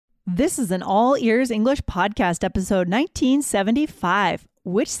This is an All Ears English podcast, episode 1975.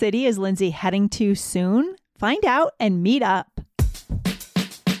 Which city is Lindsay heading to soon? Find out and meet up.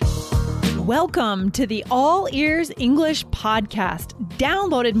 Welcome to the All Ears English podcast,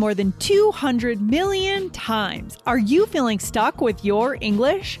 downloaded more than 200 million times. Are you feeling stuck with your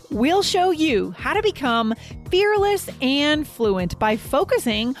English? We'll show you how to become fearless and fluent by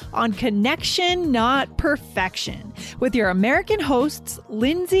focusing on connection, not perfection. With your American hosts,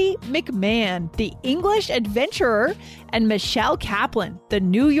 Lindsay McMahon, the English adventurer, and Michelle Kaplan, the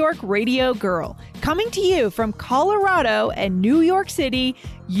New York radio girl, coming to you from Colorado and New York City,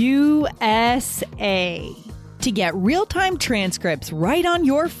 USA. To get real-time transcripts right on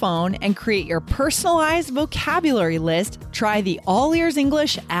your phone and create your personalized vocabulary list, try the All Ears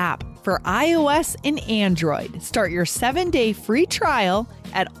English app for iOS and Android. Start your 7-day free trial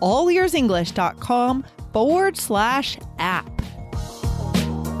at allearsenglish.com/app.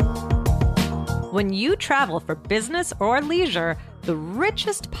 When you travel for business or leisure, the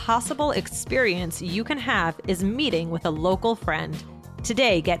richest possible experience you can have is meeting with a local friend.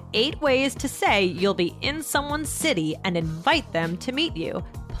 Today, get 8 ways to say you'll be in someone's city and invite them to meet you.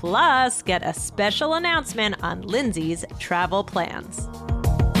 Plus, get a special announcement on Lindsay's travel plans.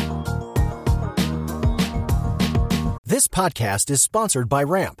 This podcast is sponsored by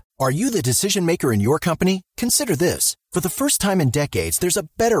Ramp. Are you the decision maker in your company? Consider this. For the first time in decades, there's a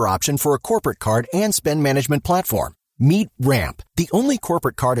better option for a corporate card and spend management platform. Meet Ramp, the only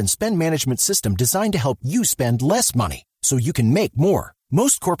corporate card and spend management system designed to help you spend less money so you can make more.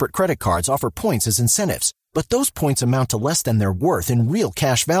 Most corporate credit cards offer points as incentives, but those points amount to less than their worth in real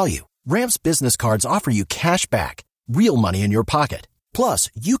cash value. Ramp's business cards offer you cash back, real money in your pocket. Plus,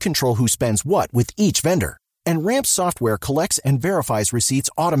 you control who spends what with each vendor. And Ramp software collects and verifies receipts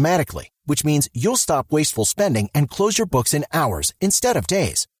automatically, which means you'll stop wasteful spending and close your books in hours instead of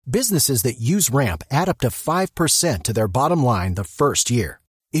days. Businesses that use Ramp add up to 5% to their bottom line the first year.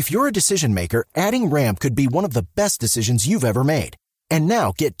 If you're a decision maker, adding Ramp could be one of the best decisions you've ever made. And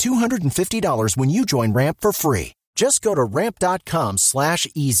now get $250 when you join Ramp for free. Just go to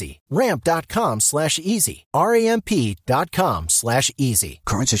ramp.com/easy. Ramp.com/easy. RAMP.com/easy.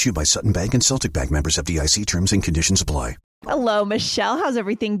 Cards issued by Sutton Bank and Celtic Bank, members of FDIC. Terms and conditions apply. Hello, Michelle. How's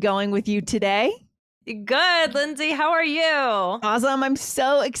everything going with you today? Good, Lindsay. How are you? Awesome. I'm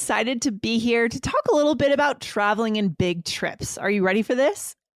so excited to be here to talk a little bit about traveling and big trips. Are you ready for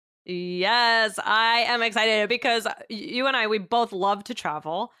this? Yes, I am excited because you and we both love to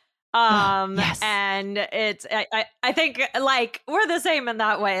travel. Yes. And it's, I think like we're the same in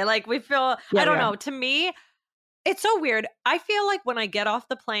that way. Like we feel, Yeah, I don't we are. know, to me, it's so weird. I feel like when I get off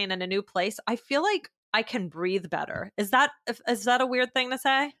the plane in a new place, I feel like I can breathe better. Is that a weird thing to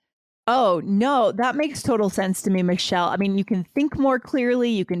say? Oh, no, that makes total sense to me, Michelle. I mean, you can think more clearly,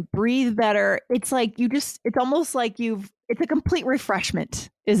 you can breathe better. It's like it's almost like it's a complete refreshment,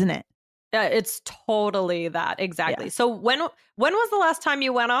 isn't it? Yeah, it's totally that. Exactly. Yeah. So when was the last time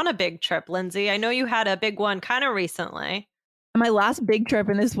you went on a big trip, Lindsay? I know you had a big one kind of recently. My last big trip,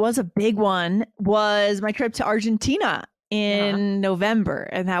 and this was a big one, was my trip to Argentina in November.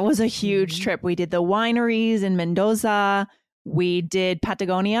 And that was a huge trip. We did the wineries in Mendoza. We did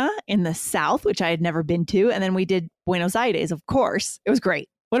Patagonia in the south, which I had never been to. And then we did Buenos Aires, of course. It was great.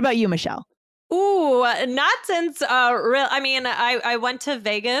 What about you, Michelle? Ooh, not since I went to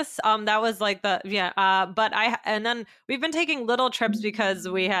Vegas. That was like but then we've been taking little trips because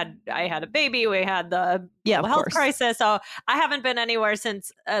I had a baby, we had the health crisis. So I haven't been anywhere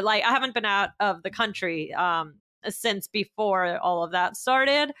since I haven't been out of the country since before all of that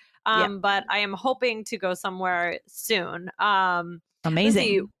started. But I am hoping to go somewhere soon.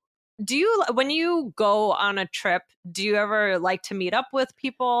 Amazing. Do you, when you go on a trip, do you ever like to meet up with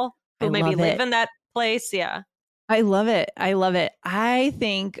people who maybe live in that place? Yeah. I love it. I love it. I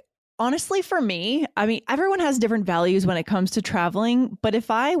think, honestly, for me, I mean, everyone has different values when it comes to traveling. But if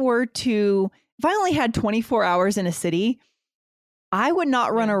I only had 24 hours in a city, I would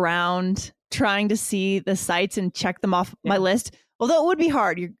not run around trying to see the sites and check them off my list. Although it would be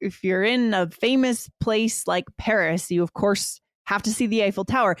hard. If you're in a famous place like Paris, you, of course, have to see the Eiffel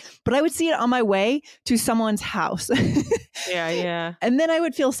Tower. But I would see it on my way to someone's house. Yeah. And then I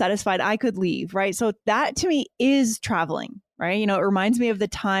would feel satisfied I could leave, right? So that to me is traveling, right? You know, it reminds me of the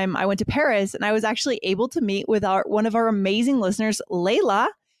time I went to Paris and I was actually able to meet with one of our amazing listeners, Layla.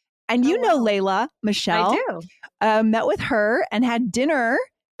 And Layla, Michelle. I do. Met with her and had dinner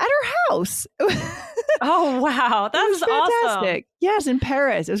at her house. Oh, wow. That's fantastic. awesome. Yes, in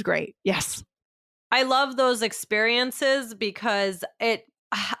Paris. It was great. Yes. I love those experiences because it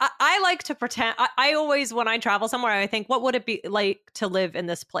I like to pretend. I always, when I travel somewhere, I think, what would it be like to live in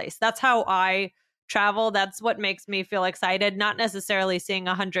this place? That's how I travel. That's what makes me feel excited, not necessarily seeing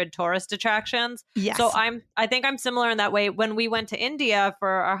 100 tourist attractions. Yes. So I think I'm similar in that way. When we went to India for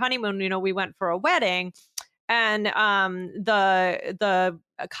our honeymoon, we went for a wedding, and the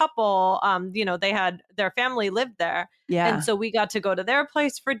couple, they had their family lived there. Yeah. And so we got to go to their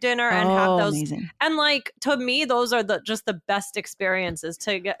place for dinner and have those. Amazing. And like, to me, those are just the best experiences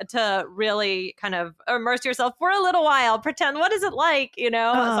to get to really kind of immerse yourself for a little while, pretend, what is it like,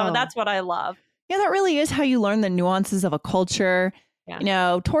 So that's what I love. Yeah, that really is how you learn the nuances of a culture.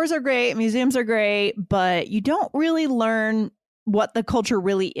 Yeah. Tours are great, museums are great, but you don't really learn what the culture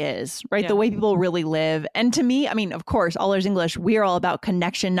really is, right? Yeah. The way people really live. And to me, I mean, of course, All Ears English, we are all about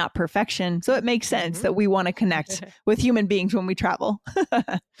connection, not perfection. So it makes sense that we want to connect with human beings when we travel.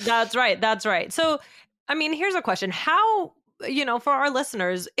 That's right. That's right. So, I mean, here's a question. How, for our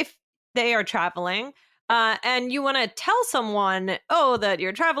listeners, if they are traveling and you want to tell someone, that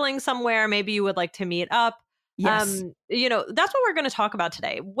you're traveling somewhere, maybe you would like to meet up. Yes. That's what we're going to talk about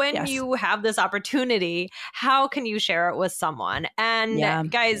today. When you have this opportunity, how can you share it with someone? And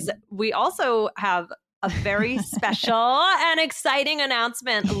guys, we also have a very special and exciting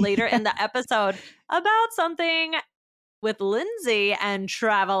announcement later in the episode about something with Lindsay and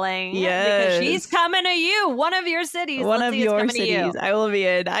traveling. Yes. Because she's coming to you, one of your cities. One Lindsay of your is coming to you. cities. I will be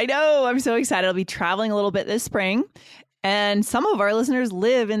in. I know. I'm so excited. I'll be traveling a little bit this spring. And some of our listeners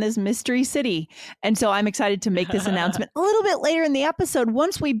live in this mystery city. And so I'm excited to make this announcement a little bit later in the episode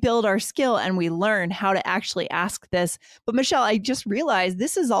once we build our skill and we learn how to actually ask this. But Michelle, I just realized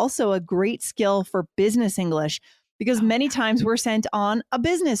this is also a great skill for business English because many times we're sent on a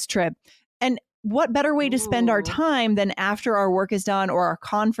business trip. And what better way to spend our time than after our work is done or our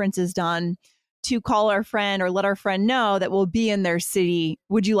conference is done to call our friend or let our friend know that we'll be in their city.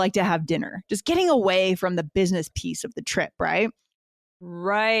 Would you like to have dinner? Just getting away from the business piece of the trip, right?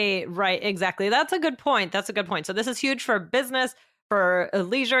 Right, exactly. That's a good point. So this is huge for business, for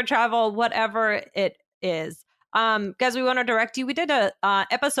leisure travel, whatever it is. Guys, we want to direct you. We did a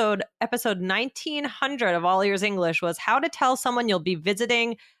episode 1900 of All Ears English was how to tell someone you'll be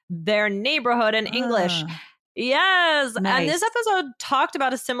visiting their neighborhood in English. Yes. Nice. And this episode talked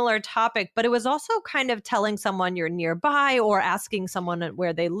about a similar topic, but it was also kind of telling someone you're nearby or asking someone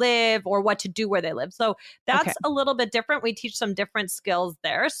where they live or what to do where they live. So that's a little bit different. We teach some different skills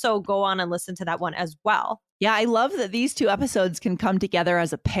there. So go on and listen to that one as well. Yeah, I love that these two episodes can come together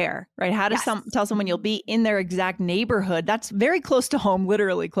as a pair, right? How to tell someone you'll be in their exact neighborhood. That's very close to home,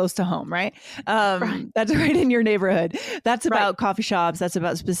 literally close to home, right? That's right in your neighborhood. That's about coffee shops. That's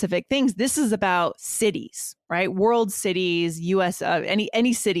about specific things. This is about cities, right? World cities, US,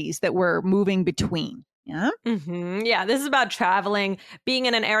 any cities that we're moving between. Yeah. Mm-hmm. Yeah. This is about traveling, being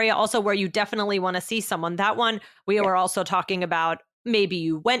in an area also where you definitely want to see someone. That one, we were also talking about maybe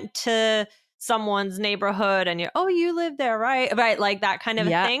you went to someone's neighborhood and you live there, right? Right. Like that kind of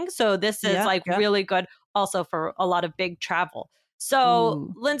thing. So this is really good also for a lot of big travel.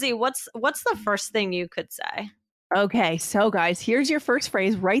 So Lindsay, what's the first thing you could say? Okay, so guys, here's your first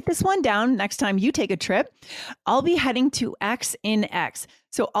phrase. Write this one down next time you take a trip. I'll be heading to X in X.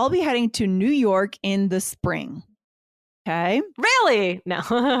 So I'll be heading to New York in the spring. Okay. Really? No.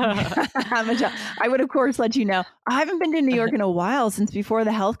 I would, of course, let you know. I haven't been to New York in a while since before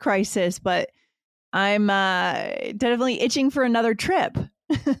the health crisis, but I'm definitely itching for another trip.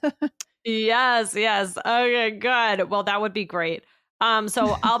 Yes. Okay, good. Well, that would be great.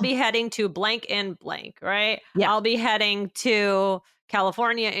 So I'll be heading to blank in blank, right? Yeah. I'll be heading to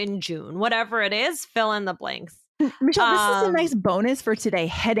California in June. Whatever it is, fill in the blanks. Michelle, this is a nice bonus for today,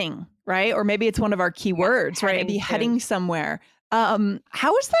 heading, right? Or maybe it's one of our key words, right? Be heading somewhere.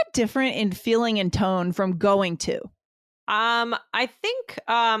 How is that different in feeling and tone from going to? I think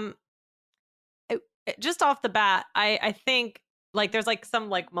just off the bat, I think like there's like some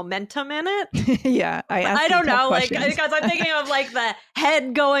like momentum in it. Yeah. I don't know, like because I'm thinking of like the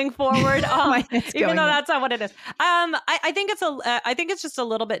head going forward, even though that's not what it is. I think it's just a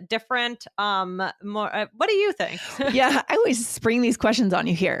little bit different. More. What do you think? Yeah, I always spring these questions on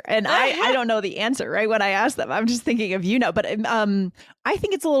you here, and I don't know the answer, right? When I ask them, I'm just thinking of but I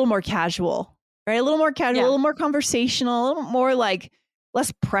think it's a little more casual, right? A little more casual, a little more conversational, a little more like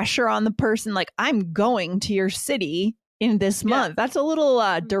less pressure on the person. Like I'm going to your city in this month. That's a little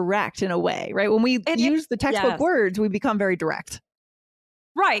direct in a way, right? When we use the textbook words, we become very direct.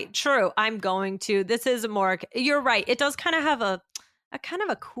 Right. True. I'm going to. This is more. You're right. It does kind of have a kind of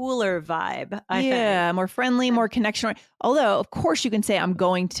a cooler vibe, I think. Yeah, more friendly, more connection. Although, of course, you can say I'm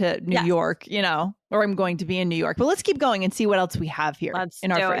going to New York, or I'm going to be in New York. But let's keep going and see what else we have here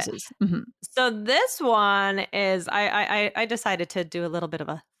in our phrases. Mm-hmm. So this one is, I decided to do a little bit of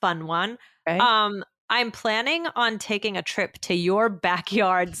a fun one. Okay. I'm planning on taking a trip to your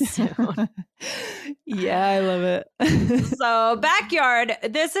backyard soon. Yeah, I love it. So backyard,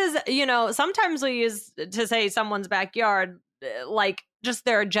 this is, sometimes we use to say someone's backyard, like just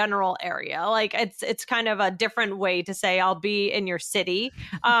their general area. Like it's kind of a different way to say I'll be in your city.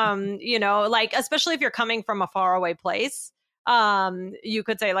 Like especially if you're coming from a faraway place. You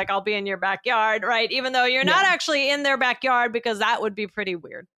could say like I'll be in your backyard, right? Even though you're not actually in their backyard, because that would be pretty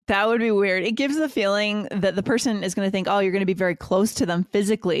weird. That would be weird. It gives the feeling that the person is going to think, oh, you're going to be very close to them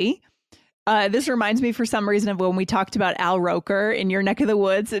physically. This reminds me for some reason of when we talked about Al Roker in your neck of the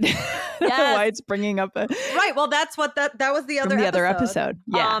woods. And why it's bringing up right. Well, that's what that was the other episode.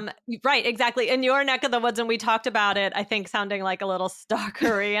 Yeah. Right. Exactly. In your neck of the woods. And we talked about it, I think, sounding like a little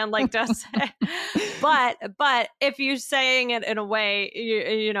stalkery and like just, but if you're saying it in a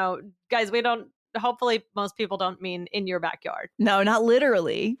way, guys, hopefully most people don't mean in your backyard. No, not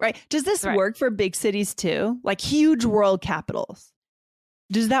literally. Right. Does this work for big cities too? Like huge world capitals?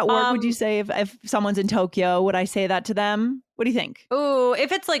 Does that work? Would you say if someone's in Tokyo, would I say that to them? What do you think? Ooh,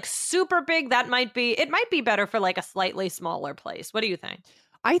 if it's like super big, it might be better for like a slightly smaller place. What do you think?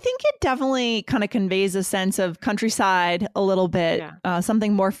 I think it definitely kind of conveys a sense of countryside a little bit,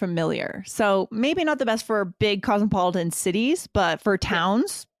 something more familiar. So maybe not the best for big cosmopolitan cities, but for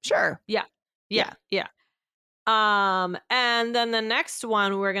towns, sure. Yeah. And then the next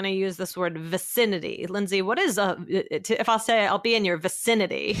one, we're going to use this word vicinity. Lindsay, what is if I'll say I'll be in your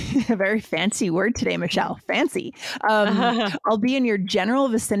vicinity? A very fancy word today, Michelle. Fancy. I'll be in your general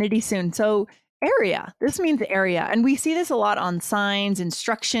vicinity soon. So area. This means area. And we see this a lot on signs,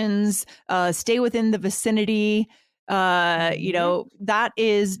 instructions, stay within the vicinity. That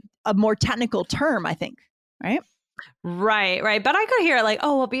is a more technical term, I think. Right? Right. But I could hear it like,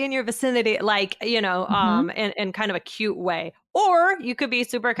 oh, we'll be in your vicinity, like, in kind of a cute way. Or you could be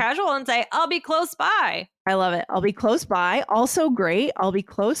super casual and say, I'll be close by. I love it. I'll be close by. Also great. I'll be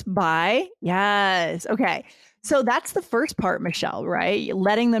close by. Yes. Okay. So that's the first part, Michelle, right?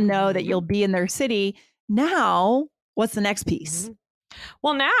 Letting them know that you'll be in their city. Now, what's the next piece?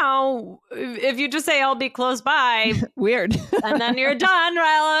 Well, now, if you just say I'll be close by. Weird. And then you're done.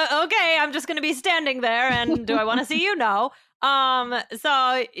 Well, okay, I'm just going to be standing there. And do I want to see you? No.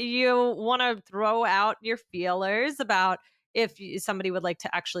 So you want to throw out your feelers about if somebody would like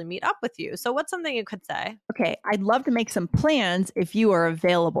to actually meet up with you. So what's something you could say? Okay, I'd love to make some plans if you are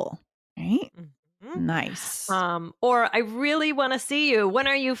available. Right? Mm-hmm. Nice. Or I really want to see you. When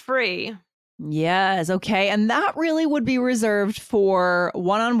are you free? Yes. Okay. And that really would be reserved for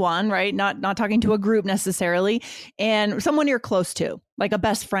one-on-one, right? Not talking to a group necessarily, and someone you're close to, like a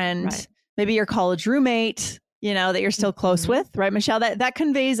best friend, maybe your college roommate, that you're still close with, right, Michelle? That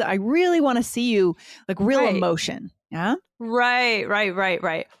conveys, I really want to see you, like real emotion. Yeah.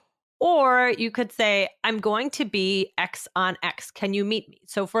 Right. Or you could say, I'm going to be X on X. Can you meet me?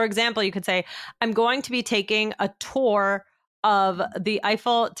 So for example, you could say, I'm going to be taking a tour of the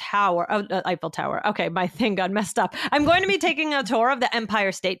Eiffel Tower. Okay, my thing got messed up. I'm going to be taking a tour of the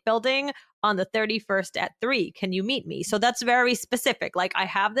Empire State Building on the 31st at 3. Can you meet me? So that's very specific. Like, I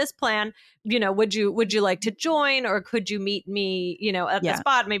have this plan. Would you like to join, or could you meet me, at the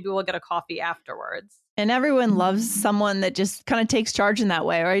spot? Maybe we'll get a coffee afterwards. And everyone loves someone that just kind of takes charge in that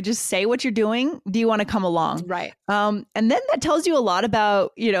way, right? Just say what you're doing. Do you want to come along? Right. And then that tells you a lot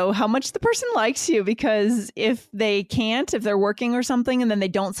about, how much the person likes you, because if they're working or something, and then they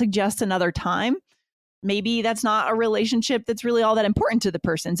don't suggest another time, maybe that's not a relationship that's really all that important to the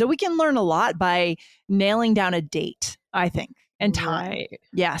person. So we can learn a lot by nailing down a date, I think. And time. Right.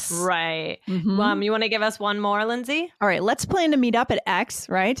 Yes. Right. Mm-hmm. You want to give us one more, Lindsay? All right. Let's plan to meet up at X,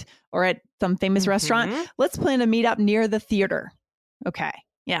 right? Or at some famous restaurant. Let's plan to meet up near the theater. Okay.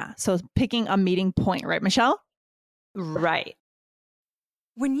 Yeah. So picking a meeting point, right, Michelle? Right.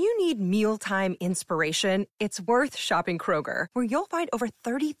 When you need mealtime inspiration, it's worth shopping Kroger, where you'll find over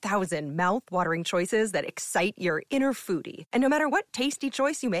 30,000 mouth-watering choices that excite your inner foodie. And no matter what tasty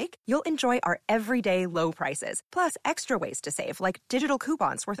choice you make, you'll enjoy our everyday low prices, plus extra ways to save, like digital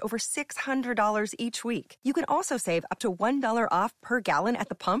coupons worth over $600 each week. You can also save up to $1 off per gallon at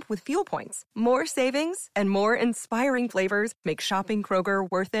the pump with fuel points. More savings and more inspiring flavors make shopping Kroger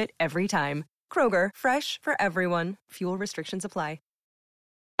worth it every time. Kroger, fresh for everyone. Fuel restrictions apply.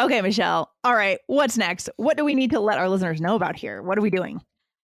 Okay, Michelle. All right. What's next? What do we need to let our listeners know about here? What are we doing?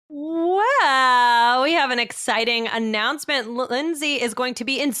 Well, we have an exciting announcement. Lindsay is going to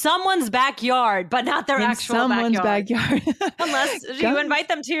be in someone's backyard, but not their actual someone's backyard. backyard. Unless you invite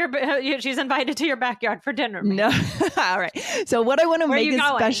them to she's invited to your backyard for dinner. No. All right. So what I want to make a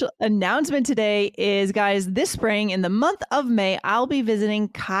special announcement today is, guys, this spring in the month of May, I'll be visiting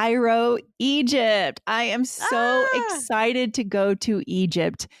Cairo, Egypt. I am so excited to go to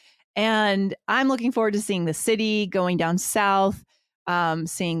Egypt. And I'm looking forward to seeing the city, going down south,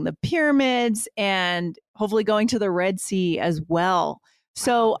 seeing the pyramids, and hopefully going to the Red Sea as well.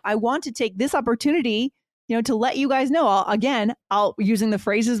 So I want to take this opportunity, to let you guys know, I'll using the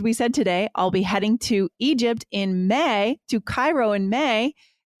phrases we said today, I'll be heading to Egypt in May, to Cairo in May,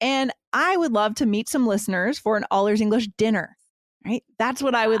 and I would love to meet some listeners for an All Ears English dinner. Right? That's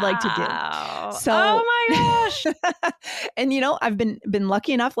what I would like to do. So, oh my gosh. And, I've been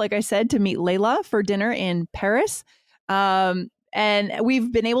lucky enough, like I said, to meet Layla for dinner in Paris. And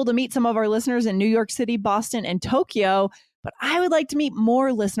we've been able to meet some of our listeners in New York City, Boston, and Tokyo. But I would like to meet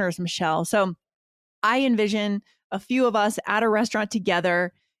more listeners, Michelle. So I envision a few of us at a restaurant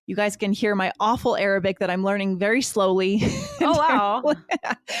together. You guys can hear my awful Arabic that I'm learning very slowly. Oh, wow.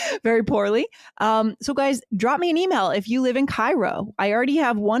 Very poorly. So guys, drop me an email if you live in Cairo. I already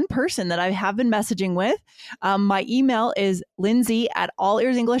have one person that I have been messaging with. My email is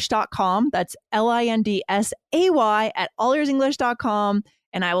lindsay@allearsenglish.com. That's LINDSAY@allearsenglish.com.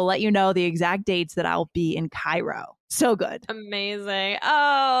 And I will let you know the exact dates that I'll be in Cairo. So good. Amazing.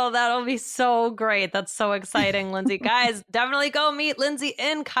 Oh, that'll be so great. That's so exciting, Lindsay. Guys, definitely go meet Lindsay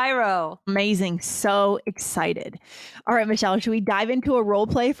in Cairo. Amazing. So excited. All right, Michelle, should we dive into a role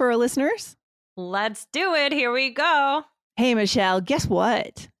play for our listeners? Let's do it. Here we go. Hey, Michelle, guess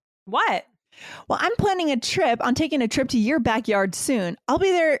what? What? Well, I'm planning I'm taking a trip to your backyard soon. I'll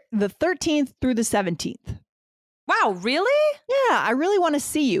be there the 13th through the 17th. Wow, really? Yeah, I really want to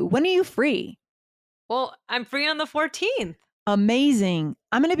see you. When are you free? Well, I'm free on the 14th. Amazing.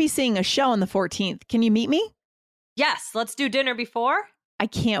 I'm going to be seeing a show on the 14th. Can you meet me? Yes, let's do dinner before. I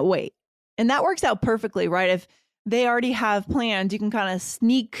can't wait. And that works out perfectly, right? If they already have plans, you can kind of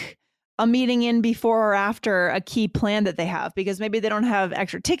sneak a meeting in before or after a key plan that they have, because maybe they don't have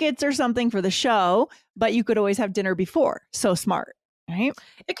extra tickets or something for the show, but you could always have dinner before. So smart. Right?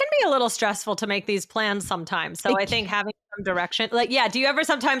 It can be a little stressful to make these plans sometimes. So I think having some direction, do you ever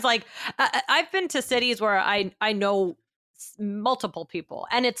sometimes I've been to cities where I know multiple people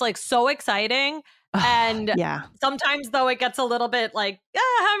and it's so exciting. And sometimes though it gets a little bit how am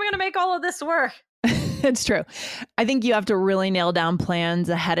I going to make all of this work? It's true. I think you have to really nail down plans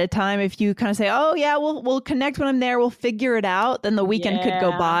ahead of time. If you kind of say, oh yeah, we'll connect when I'm there, we'll figure it out. Then the weekend could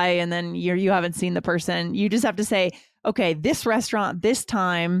go by and then you haven't seen the person. You just have to say, okay, this restaurant, this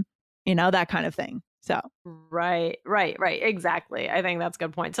time, that kind of thing. So. Right. Exactly. I think that's a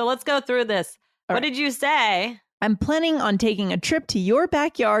good point. So let's go through this. What did you say? I'm planning on taking a trip to your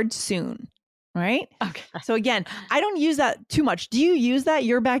backyard soon. Right? Okay. So again, I don't use that too much. Do you use that,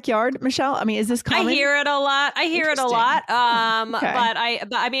 your backyard, Michelle? I mean, is this common? I hear it a lot. Okay.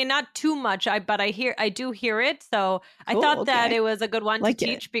 But I mean, not too much. I do hear it. So I thought that it was a good one to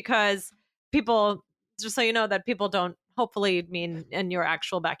teach because people, just so you know, that people don't hopefully mean in your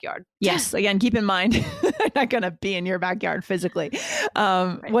actual backyard. Yes. Again, keep in mind, I'm not going to be in your backyard physically.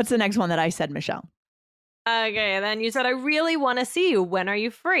 What's the next one that I said, Michelle? Okay, then you said, I really want to see you. When are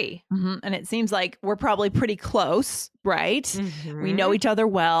you free? Mm-hmm. And it seems like we're probably pretty close, right? Mm-hmm. We know each other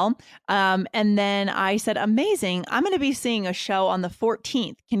well. And then I said, amazing. I'm going to be seeing a show on the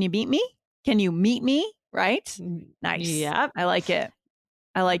 14th. Can you meet me? Can you meet me? Right? Nice. Yep. I like it.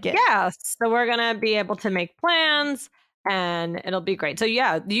 Yeah. So we're going to be able to make plans and it'll be great. So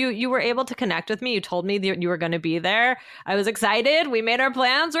yeah, you were able to connect with me. You told me that you were going to be there. I was excited. We made our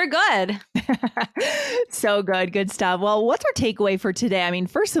plans. We're good. So good. Good stuff. Well, what's our takeaway for today? I mean,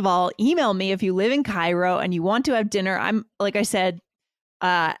 first of all, email me if you live in Cairo and you want to have dinner. I'm, like I said,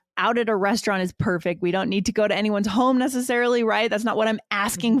 out at a restaurant is perfect. We don't need to go to anyone's home necessarily, right? That's not what I'm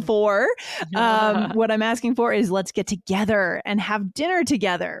asking for. What I'm asking for is let's get together and have dinner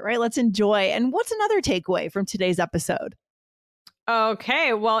together, right? Let's enjoy. And what's another takeaway from today's episode?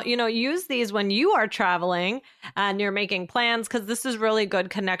 Okay. Well, use these when you are traveling and you're making plans, because this is really good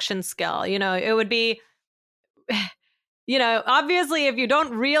connection skill. It would be, obviously, if you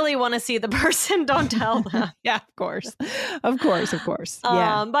don't really want to see the person, don't tell them. Yeah, of course.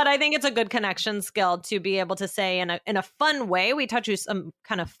 Yeah. But I think it's a good connection skill to be able to say in a fun way. We taught you some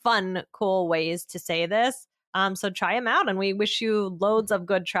kind of fun, cool ways to say this. So try them out, and we wish you loads of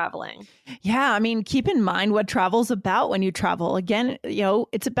good traveling. Yeah, I mean, keep in mind what travel's about when you travel. Again,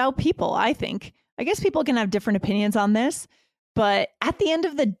 it's about people, I think. I guess people can have different opinions on this, But at the end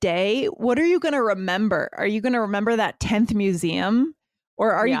of the day, what are you going to remember? Are you going to remember that 10th museum?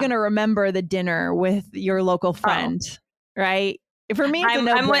 Or are you going to remember the dinner with your local friend? Right? For me, it's a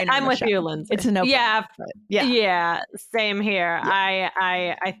no-brainer. I'm with you, Lindsay. It's a no-brainer. Yeah, same here. Yeah.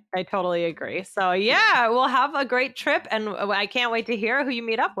 I totally agree. So yeah, we'll have a great trip, and I can't wait to hear who you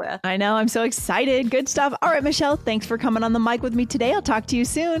meet up with. I know. I'm so excited. Good stuff. All right, Michelle, thanks for coming on the mic with me today. I'll talk to you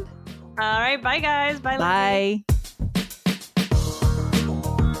soon. All right. Bye, guys. Bye, Lindsay. Bye.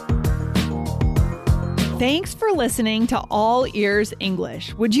 Thanks for listening to All Ears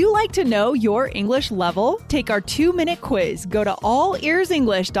English. Would you like to know your English level? Take our 2-minute quiz. Go to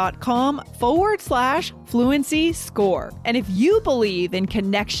allearsenglish.com/fluency score. And if you believe in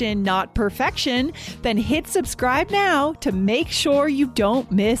connection, not perfection, then hit subscribe now to make sure you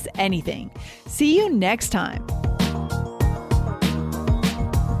don't miss anything. See you next time.